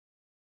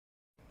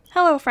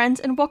Hello friends,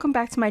 and welcome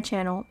back to my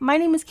channel. My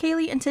name is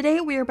Kaylee, and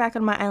today we are back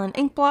on my island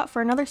Ink Blot for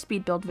another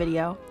speed build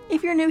video.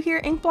 If you're new here,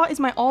 Ink Blot is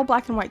my all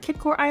black and white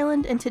Kidcore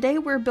island, and today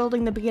we're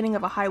building the beginning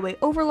of a highway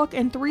overlook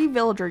and 3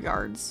 villager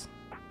yards.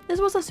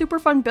 This was a super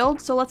fun build,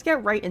 so let's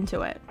get right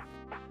into it.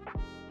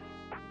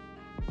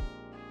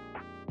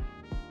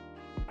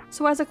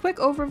 So as a quick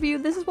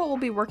overview, this is what we'll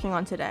be working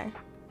on today.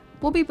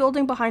 We'll be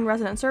building behind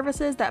resident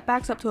services that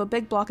backs up to a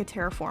big block of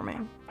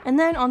terraforming. And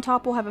then on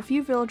top we'll have a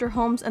few villager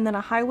homes and then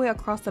a highway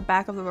across the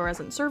back of the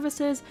resident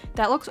services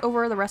that looks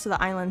over the rest of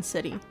the island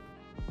city.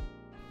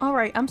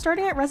 Alright, I'm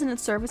starting at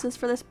resident services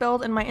for this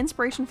build, and my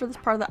inspiration for this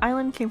part of the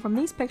island came from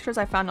these pictures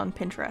I found on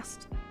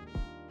Pinterest.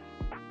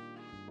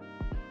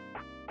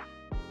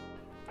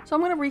 So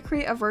I'm going to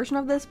recreate a version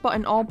of this but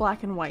in all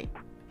black and white.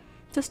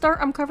 To start,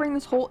 I'm covering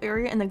this whole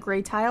area in the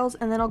gray tiles,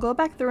 and then I'll go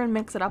back through and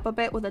mix it up a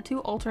bit with the 2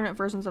 alternate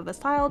versions of this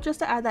tile just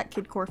to add that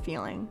Kidcore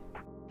feeling.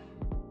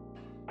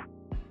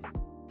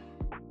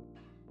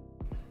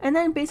 And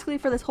then basically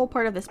for this whole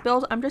part of this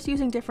build, I'm just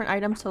using different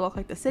items to look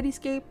like the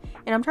cityscape,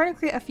 and I'm trying to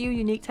create a few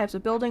unique types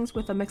of buildings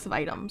with a mix of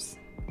items.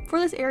 For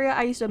this area,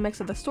 I used a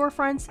mix of the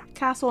storefronts,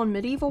 castle and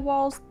medieval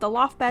walls, the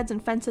loft beds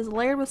and fences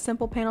layered with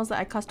simple panels that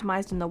I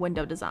customized in the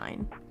window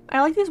design.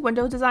 I like these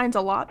window designs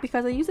a lot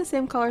because I use the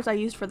same colors I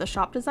used for the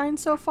shop design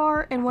so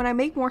far, and when I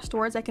make more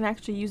stores I can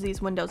actually use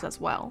these windows as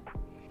well.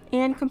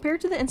 And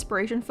compared to the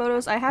inspiration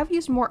photos, I have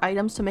used more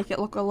items to make it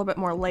look a little bit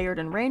more layered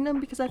and random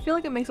because I feel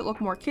like it makes it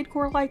look more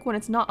Kidcore-like when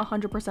it's not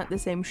 100% the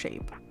same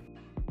shape.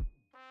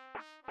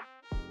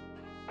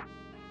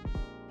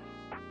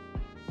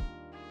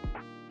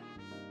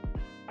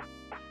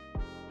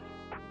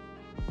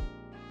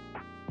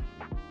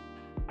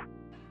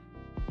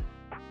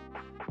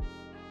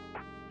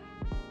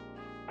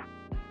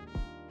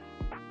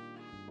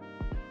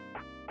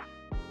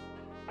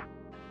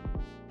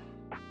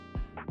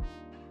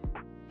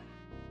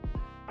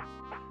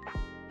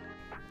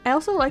 I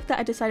also like that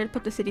I decided to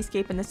put the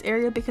cityscape in this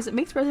area because it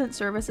makes resident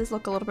services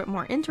look a little bit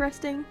more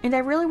interesting, and I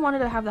really wanted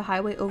to have the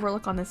highway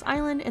overlook on this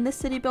island, and this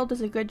city build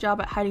does a good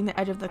job at hiding the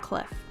edge of the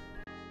cliff.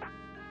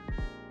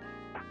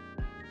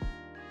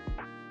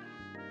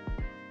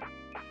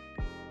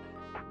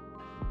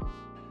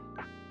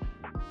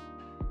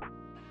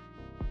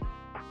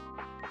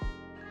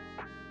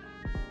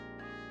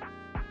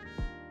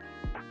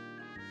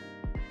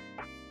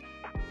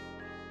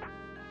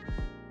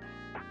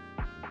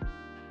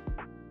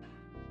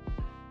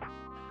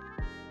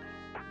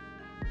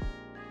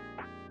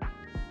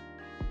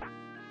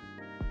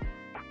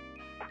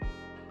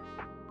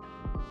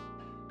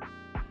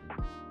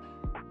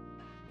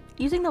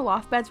 Using the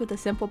loft beds with a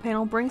simple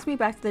panel brings me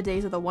back to the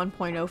days of the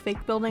 1.0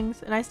 fake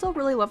buildings, and I still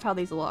really love how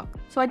these look.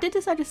 So I did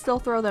decide to still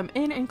throw them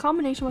in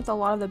combination with a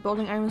lot of the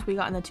building items we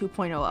got in the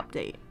 2.0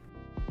 update.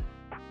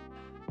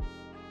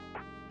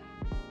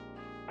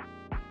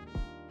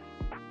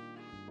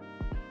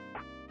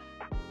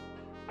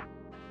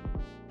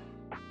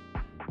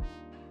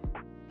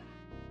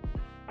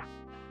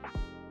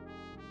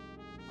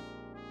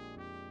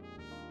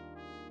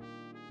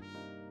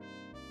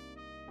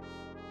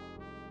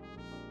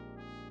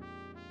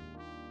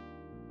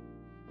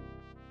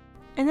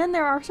 And then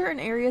there are certain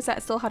areas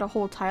that still had a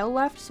whole tile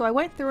left, so I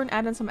went through and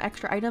added some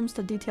extra items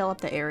to detail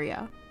up the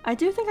area. I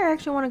do think I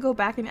actually want to go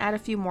back and add a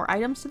few more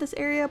items to this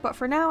area, but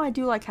for now I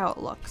do like how it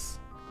looks.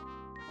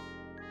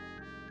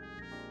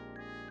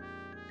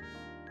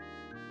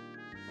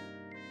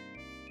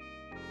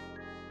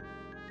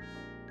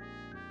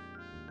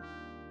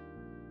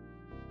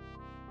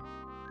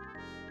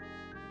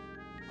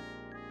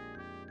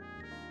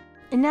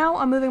 And now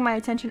I'm moving my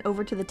attention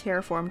over to the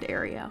terraformed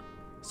area.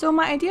 So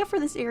my idea for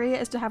this area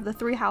is to have the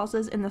 3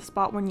 houses in the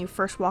spot when you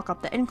first walk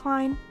up the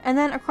incline, and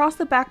then across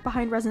the back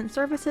behind resident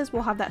services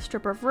we'll have that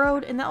strip of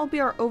road, and that will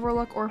be our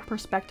overlook or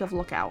perspective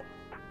lookout.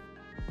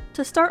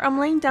 To start, I'm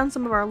laying down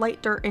some of our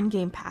light dirt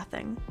in-game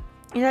pathing.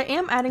 And I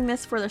am adding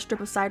this for the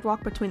strip of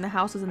sidewalk between the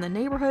houses in the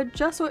neighborhood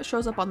just so it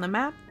shows up on the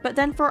map, but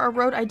then for our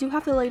road I do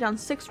have to lay down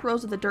 6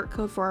 rows of the dirt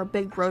code for our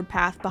big road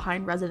path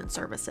behind resident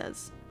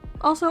services.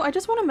 Also, I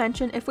just want to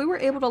mention, if we were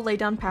able to lay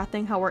down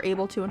pathing how we're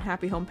able to in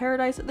Happy Home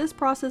Paradise, this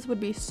process would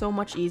be so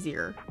much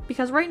easier.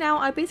 Because right now,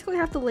 I basically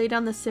have to lay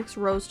down the 6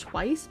 rows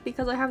twice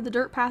because I have the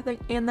dirt pathing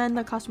and then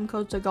the custom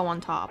codes to go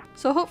on top.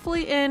 So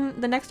hopefully in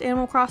the next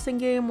Animal Crossing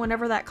game,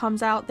 whenever that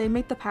comes out, they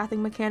make the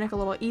pathing mechanic a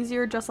little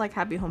easier, just like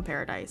Happy Home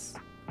Paradise.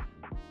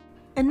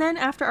 And then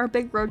after our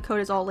big road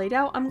code is all laid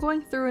out, I'm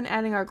going through and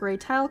adding our gray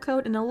tile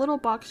code in a little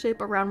box shape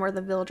around where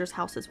the villagers'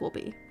 houses will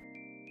be.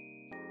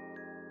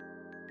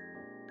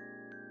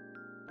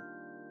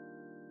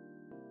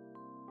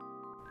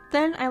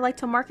 Then I like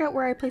to mark out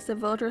where I place the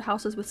villager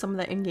houses with some of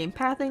the in-game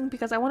pathing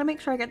because I want to make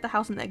sure I get the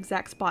house in the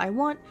exact spot I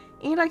want,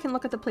 and I can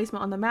look at the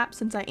placement on the map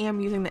since I am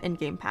using the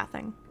in-game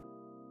pathing.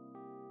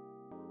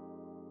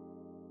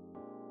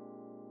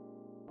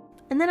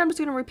 And then I'm just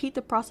going to repeat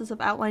the process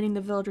of outlining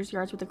the villagers'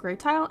 yards with a gray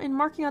tile and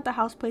marking out the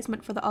house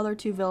placement for the other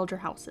 2 villager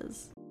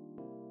houses.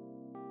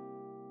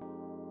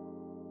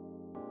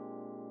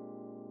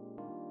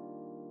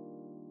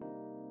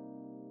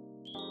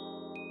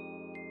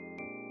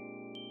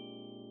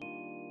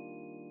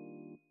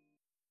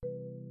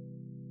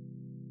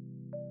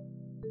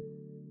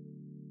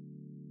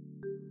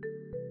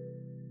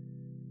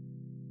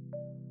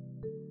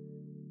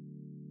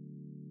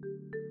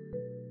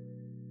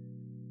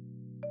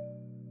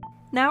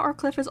 Now our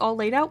cliff is all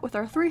laid out with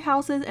our 3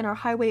 houses and our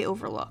highway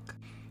overlook.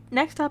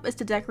 Next up is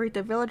to decorate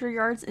the villager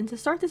yards, and to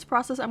start this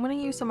process I'm going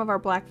to use some of our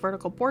black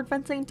vertical board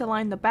fencing to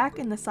line the back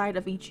and the side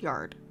of each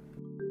yard.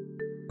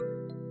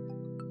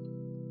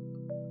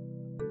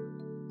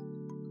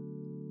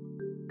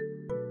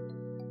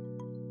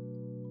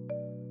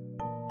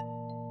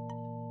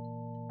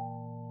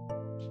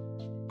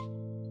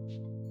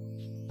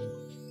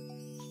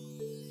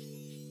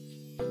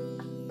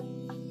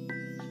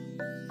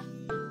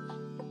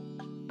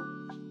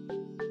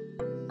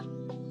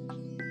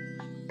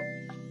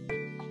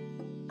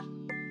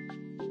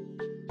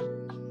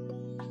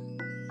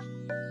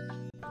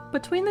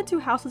 Between the 2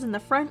 houses in the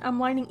front, I'm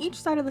lining each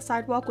side of the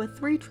sidewalk with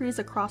 3 trees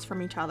across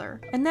from each other.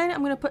 And then I'm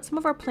going to put some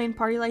of our plain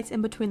party lights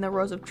in between the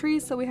rows of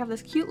trees so we have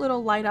this cute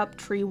little light up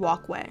tree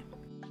walkway.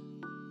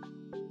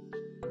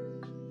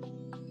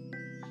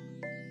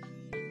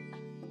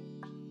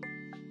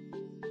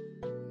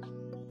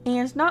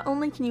 And not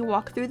only can you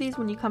walk through these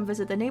when you come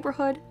visit the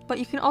neighborhood, but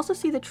you can also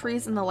see the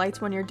trees and the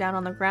lights when you're down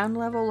on the ground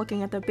level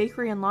looking at the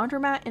bakery and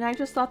laundromat, and I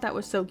just thought that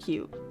was so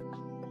cute.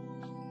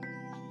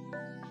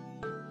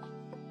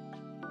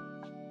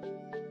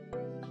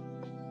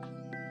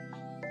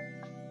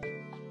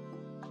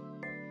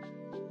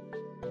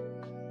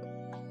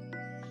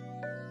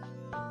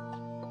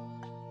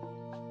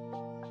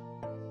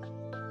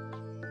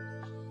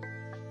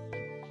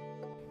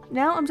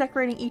 Now I'm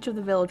decorating each of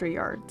the villager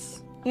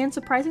yards. And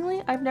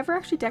surprisingly, I've never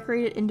actually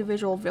decorated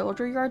individual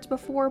villager yards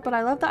before, but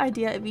I love the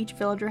idea of each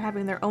villager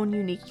having their own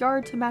unique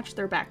yard to match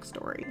their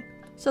backstory.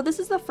 So this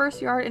is the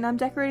first yard, and I'm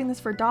decorating this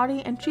for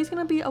Dottie, and she's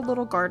gonna be a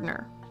little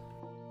gardener.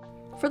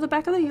 For the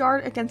back of the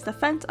yard against the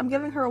fence, I'm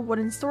giving her a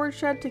wooden storage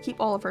shed to keep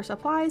all of her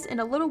supplies and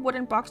a little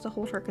wooden box to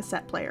hold her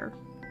cassette player.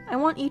 I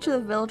want each of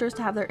the villagers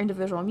to have their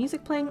individual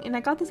music playing, and I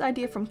got this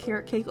idea from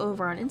Carrot Cake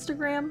over on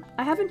Instagram.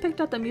 I haven't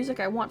picked out the music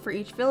I want for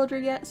each villager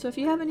yet, so if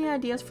you have any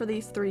ideas for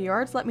these 3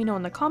 yards, let me know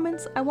in the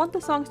comments. I want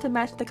the songs to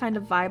match the kind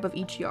of vibe of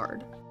each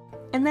yard.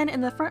 And then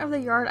in the front of the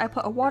yard, I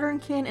put a watering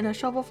can and a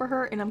shovel for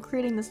her, and I'm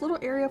creating this little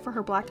area for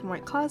her black and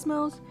white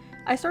cosmos.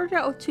 I started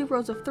out with 2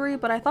 rows of 3,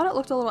 but I thought it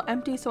looked a little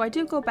empty, so I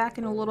did go back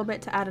in a little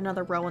bit to add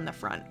another row in the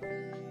front.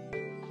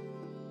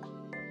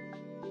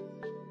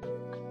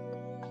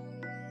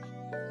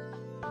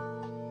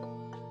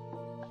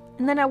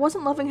 And then I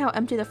wasn't loving how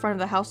empty the front of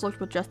the house looked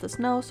with just the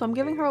snow, so I'm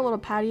giving her a little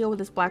patio with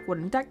this black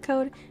wooden deck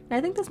coat, and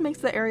I think this makes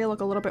the area look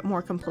a little bit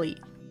more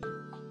complete.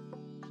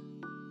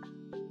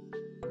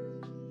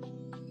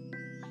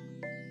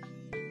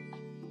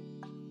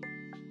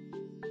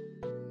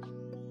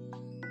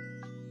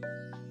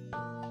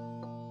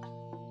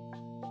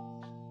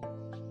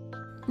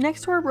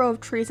 Next to our row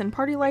of trees and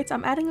party lights,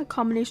 I'm adding a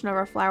combination of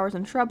our flowers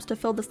and shrubs to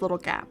fill this little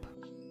gap.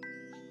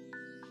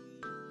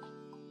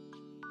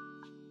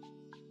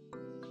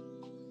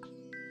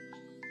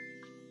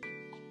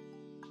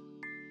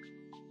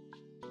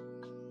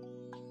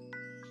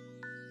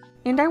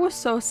 And I was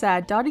so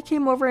sad. Dottie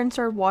came over and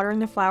started watering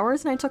the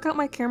flowers, and I took out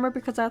my camera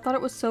because I thought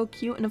it was so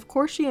cute, and of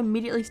course she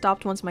immediately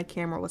stopped once my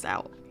camera was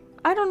out.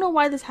 I don't know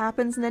why this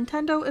happens.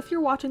 Nintendo, if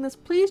you're watching this,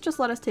 please just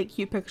let us take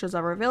cute pictures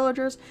of our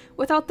villagers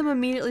without them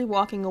immediately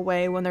walking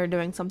away when they're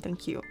doing something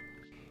cute.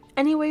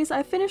 Anyways,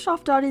 I finished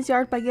off Dottie's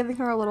yard by giving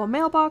her a little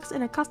mailbox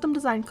and a custom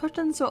designed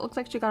cushion so it looks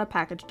like she got a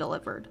package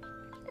delivered.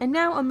 And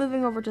now I'm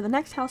moving over to the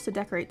next house to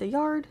decorate the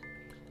yard.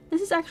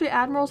 This is actually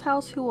Admiral's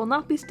house, who will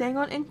not be staying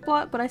on Ink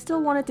Blot, but I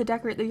still wanted to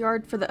decorate the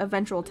yard for the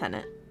eventual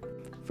tenant.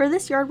 For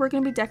this yard, we're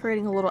going to be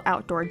decorating a little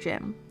outdoor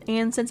gym.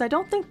 And since I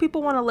don't think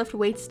people want to lift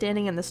weights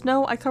standing in the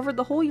snow, I covered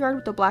the whole yard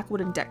with the black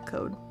wooden deck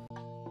coat.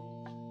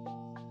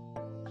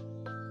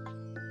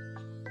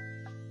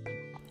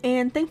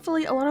 And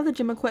thankfully, a lot of the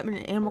gym equipment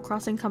in Animal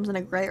Crossing comes in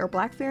a gray or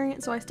black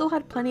variant, so I still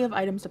had plenty of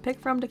items to pick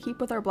from to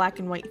keep with our black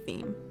and white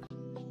theme.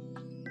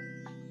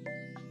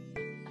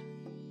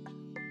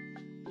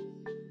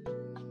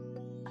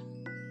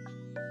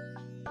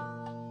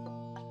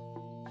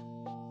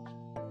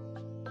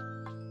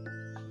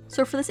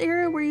 So for this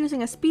area, we're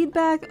using a speed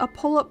bag, a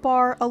pull-up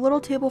bar, a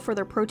little table for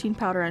their protein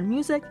powder and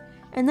music,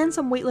 and then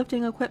some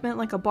weightlifting equipment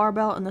like a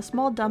barbell and the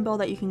small dumbbell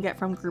that you can get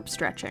from group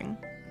stretching.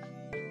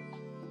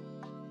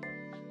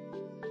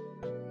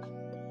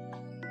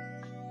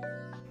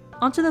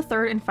 Onto the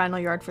third and final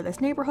yard for this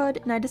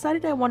neighborhood, and I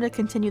decided I wanted to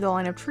continue the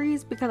line of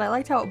trees because I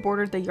liked how it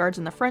bordered the yards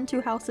in the front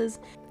 2 houses,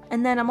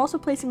 and then I'm also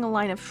placing a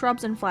line of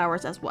shrubs and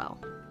flowers as well.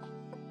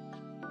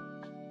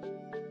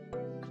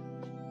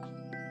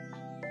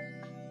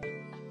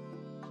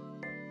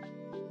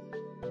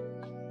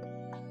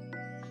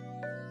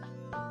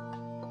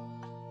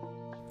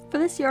 For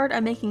this yard,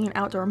 I'm making an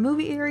outdoor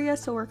movie area,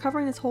 so we're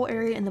covering this whole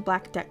area in the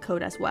black deck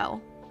coat as well.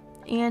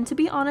 And to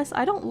be honest,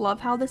 I don't love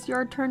how this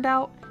yard turned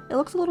out. It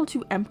looks a little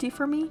too empty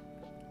for me.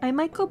 I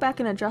might go back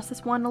and adjust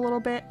this one a little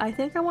bit. I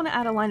think I want to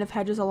add a line of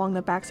hedges along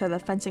the backside of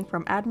the fencing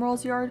from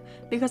Admiral's yard,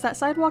 because that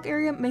sidewalk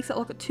area makes it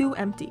look too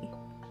empty.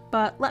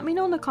 But let me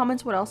know in the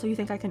comments what else you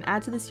think I can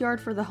add to this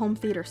yard for the home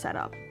theater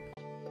setup.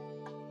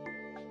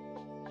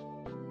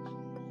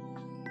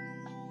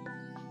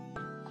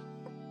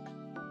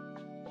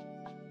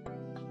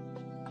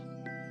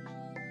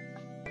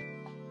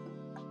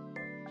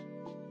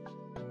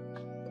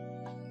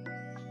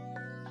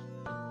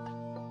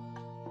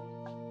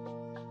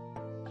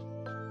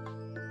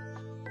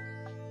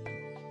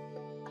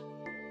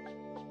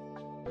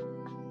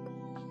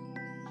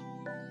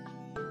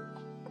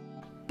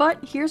 But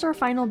here's our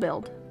final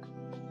build.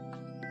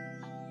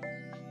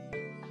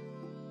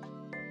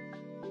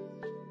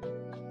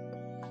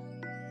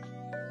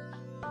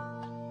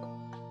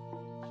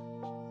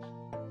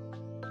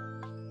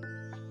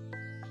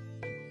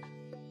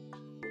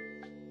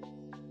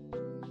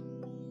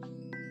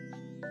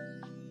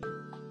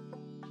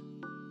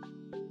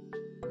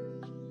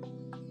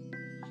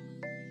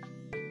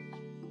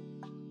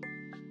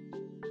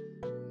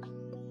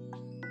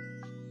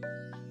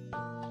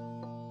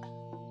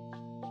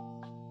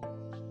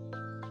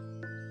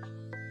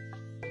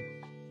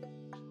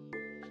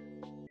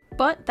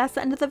 But that's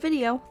the end of the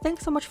video.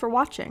 Thanks so much for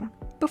watching.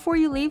 Before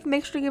you leave,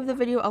 make sure to give the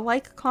video a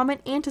like, comment,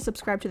 and to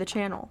subscribe to the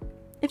channel.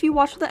 If you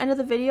watched to the end of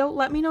the video,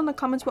 let me know in the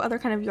comments what other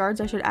kind of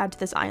yards I should add to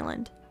this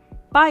island.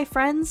 Bye,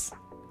 friends!